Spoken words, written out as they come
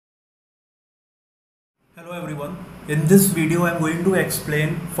Hello everyone. In this video I am going to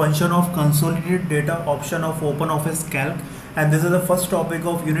explain function of consolidated data option of OpenOffice Calc, and this is the first topic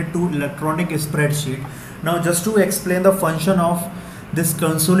of Unit 2 electronic spreadsheet. Now just to explain the function of this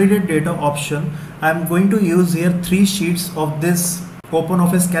consolidated data option, I am going to use here 3 sheets of this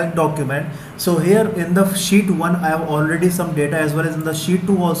OpenOffice Calc document. So here in the sheet 1 I have already some data, as well as in the sheet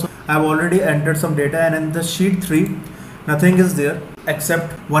 2 also I have already entered some data, and in the sheet 3 nothing is there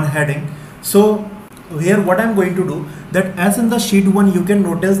except one heading. So here what I am going to do, that as in the sheet 1 you can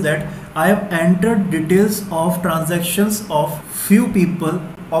notice that I have entered details of transactions of few people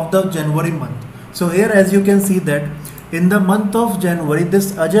of the January month. So here as you can see that in the month of January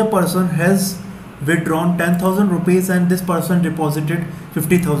this Ajay person has withdrawn 10,000 rupees and this person deposited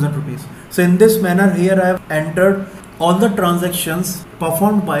 50,000 rupees. So in this manner here I have entered all the transactions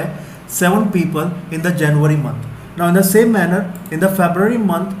performed by 7 people in the January month. Now in the same manner in the February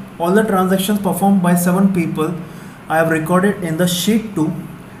month all the transactions performed by 7 people I have recorded in the sheet 2,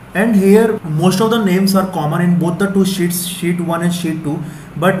 and here most of the names are common in both the two sheets, sheet 1 and sheet 2,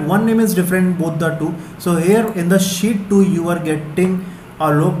 but one name is different in both the two. So here in the sheet 2 you are getting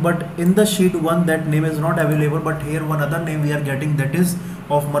Alok, but in the sheet 1 that name is not available, but here one other name we are getting, that is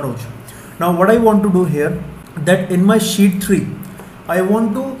of Manoj. Now what I want to do here, that in my sheet 3 I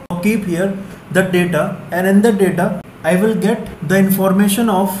want to keep here the data, and in the data I will get the information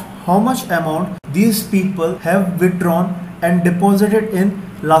of how much amount these people have withdrawn and deposited in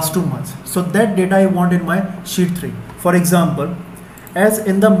last 2 months. So that data I want in my sheet 3. For example, as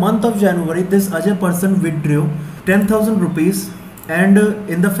in the month of January this Ajay person withdrew 10,000 rupees, and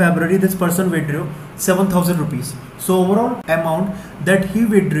in the February this person withdrew 7,000 rupees. So overall amount that he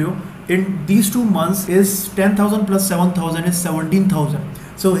withdrew in these 2 months is 10,000 plus 7,000 is 17,000.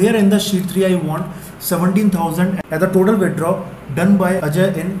 So here in the sheet 3 I want 17,000 as the total withdrawal done by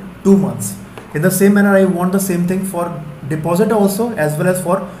Ajay in 2 months. In the same manner I want the same thing for deposit also, as well as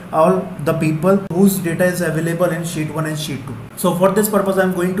for all the people whose data is available in sheet 1 and sheet 2. So for this purpose I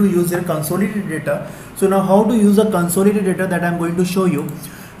am going to use here consolidated data. So now how to use a consolidated data, that I am going to show you.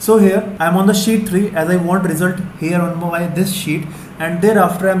 So here I am on the sheet 3 as I want result here on my this sheet, and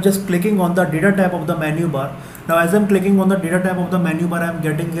thereafter I am just clicking on the data tab of the menu bar. Now as I am clicking on the data tab of the menu bar I am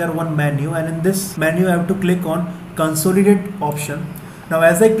getting here one menu, and in this menu I have to click on consolidate option. Now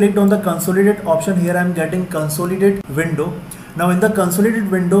as I clicked on the consolidate option, here I am getting consolidate window. Now in the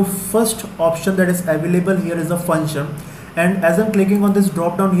consolidate window first option that is available here is a function, and as I am clicking on this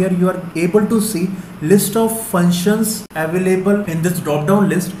drop down here you are able to see list of functions available in this drop down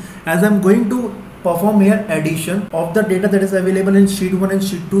list. As I am going to perform here addition of the data that is available in sheet 1 and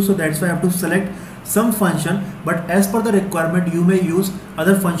sheet 2, so that's why I have to select some function, but as per the requirement you may use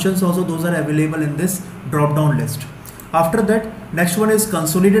other functions also, those are available in this drop down list. After that next one is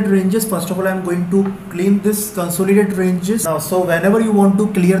consolidated ranges. First of all I am going to clean this consolidated ranges. Now so whenever you want to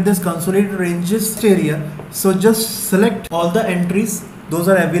clear this consolidated ranges area, so just select all the entries, those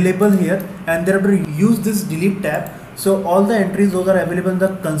are available here, and thereafter use this delete tab. So all the entries those are available in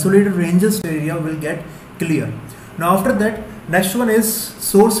the consolidated ranges area will get clear. Now after that next one is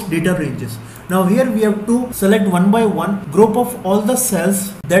source data ranges. Now here we have to select one by one group of all the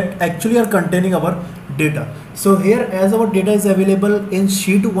cells that actually are containing our data. So here as our data is available in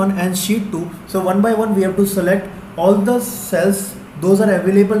sheet 1 and sheet 2, so one by one we have to select all the cells those are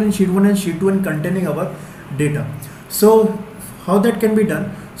available in sheet 1 and sheet 2 and containing our data. So how that can be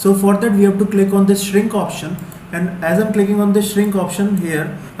done? So for that we have to click on this shrink option, and as I'm clicking on this shrink option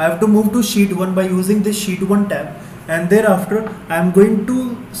here I have to move to sheet 1 by using this sheet 1 tab, and thereafter I am going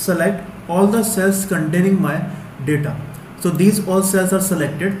to select all the cells containing my data. So these all cells are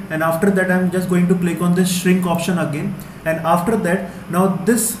selected, and after that I am just going to click on this shrink option again, and after that now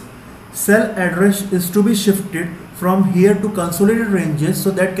this cell address is to be shifted from here to consolidated ranges, so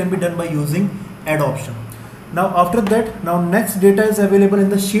that can be done by using add option. Now after that, now next data is available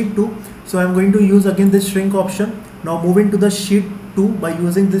in the sheet 2, so I am going to use again this shrink option. Now moving to the sheet 2 by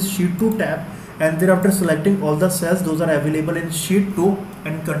using this sheet 2 tab, and thereafter selecting all the cells those are available in sheet 2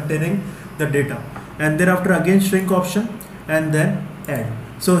 and containing the data, and thereafter again shrink option and then add.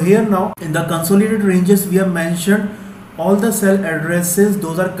 So here now in the consolidated ranges we have mentioned all the cell addresses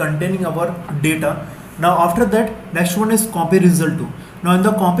those are containing our data. Now after that next one is copy result 2. Now in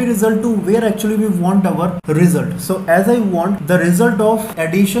the copy result 2 where actually we want our result. So as I want the result of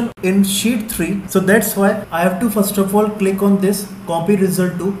addition in sheet 3, so that's why I have to first of all click on this copy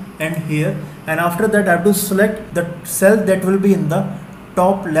result 2 and here, and after that I have to select the cell that will be in the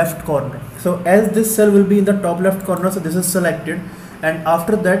top left corner. So as this cell will be in the top left corner, so this is selected, and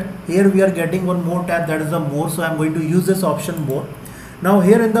after that here we are getting one more tab, that is the more. So I am going to use this option more. Now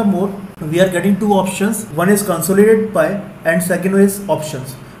here in the more, we are getting two options. One is consolidated by and second is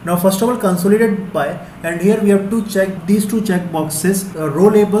options. Now first of all, consolidated by, and here we have to check these two check boxes, row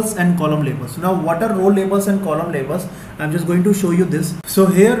labels and column labels. Now what are row labels and column labels? I'm just going to show you this. So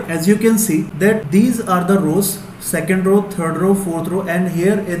here, as you can see, that these are the rows, second row, third row, fourth row, and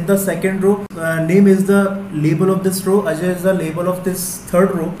here in the second row, name is the label of this row, Ajay is the label of this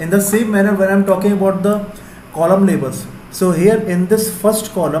third row. In the same manner, when I'm talking about the column labels, so here in this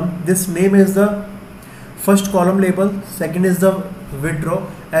first column, this name is the first column label, second is the withdraw,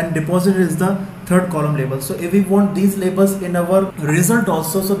 and deposit is the third column label. So if we want these labels in our result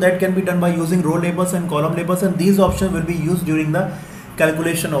also, so that can be done by using row labels and column labels, and these options will be used during the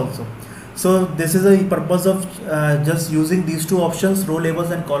calculation also. So this is the purpose of just using these two options, row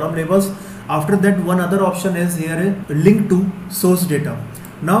labels and column labels. After that, one other option is here, link to source data.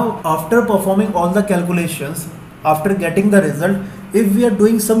 Now after performing all the calculations, after getting the result, if we are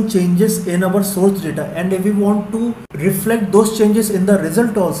doing some changes in our source data and if we want to reflect those changes in the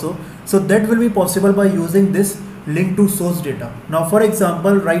result also, so that will be possible by using this link to source data. Now for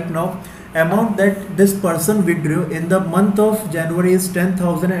example, right now, amount that this person withdrew in the month of January is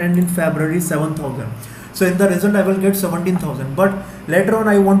 10,000 and in February 7,000. So in the result I will get 17,000, but later on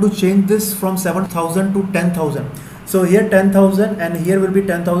I want to change this from 7,000 to 10,000. So here 10,000 and here will be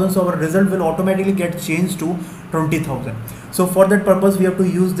 10,000, so our result will automatically get changed to 20,000. So for that purpose we have to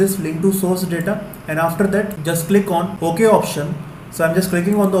use this link to source data, and after that just click on OK option. So I'm just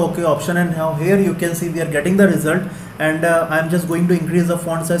clicking on the OK option, and now here you can see we are getting the result, and I'm just going to increase the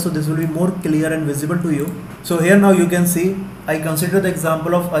font size so this will be more clear and visible to you. So here now you can see I consider the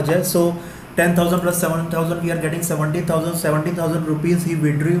example of Ajay. So 10,000 plus 7,000, we are getting 70,000. 70,000 rupees he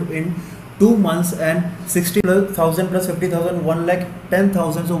withdrew in 2 months, and 60,000 plus 50,000,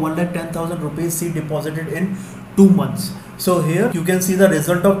 1,10,000. So 1,10,000 rupees he deposited in 2 months. So here you can see the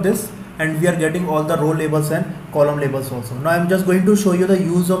result of this, and we are getting all the row labels and column labels also. Now I'm just going to show you the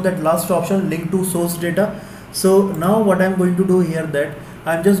use of that last option, link to source data. So now what I'm going to do here, that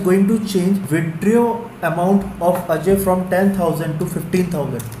I'm just going to change withdraw amount of Ajay from 10,000 to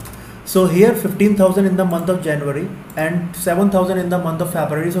 15,000. So here 15,000 in the month of January and 7,000 in the month of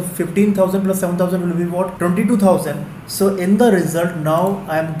February. So 15,000 plus 7,000 will be what? 22,000. So in the result now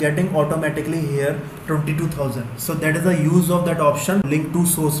I am getting automatically here 22,000. So that is the use of that option, link to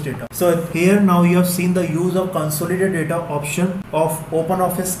source data. So here now you have seen the use of consolidated data option of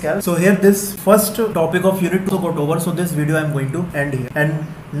OpenOffice Calc. So here this first topic of unit 2 got over. So this video I am going to end here, and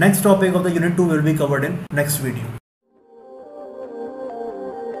next topic of the unit 2 will be covered in next video.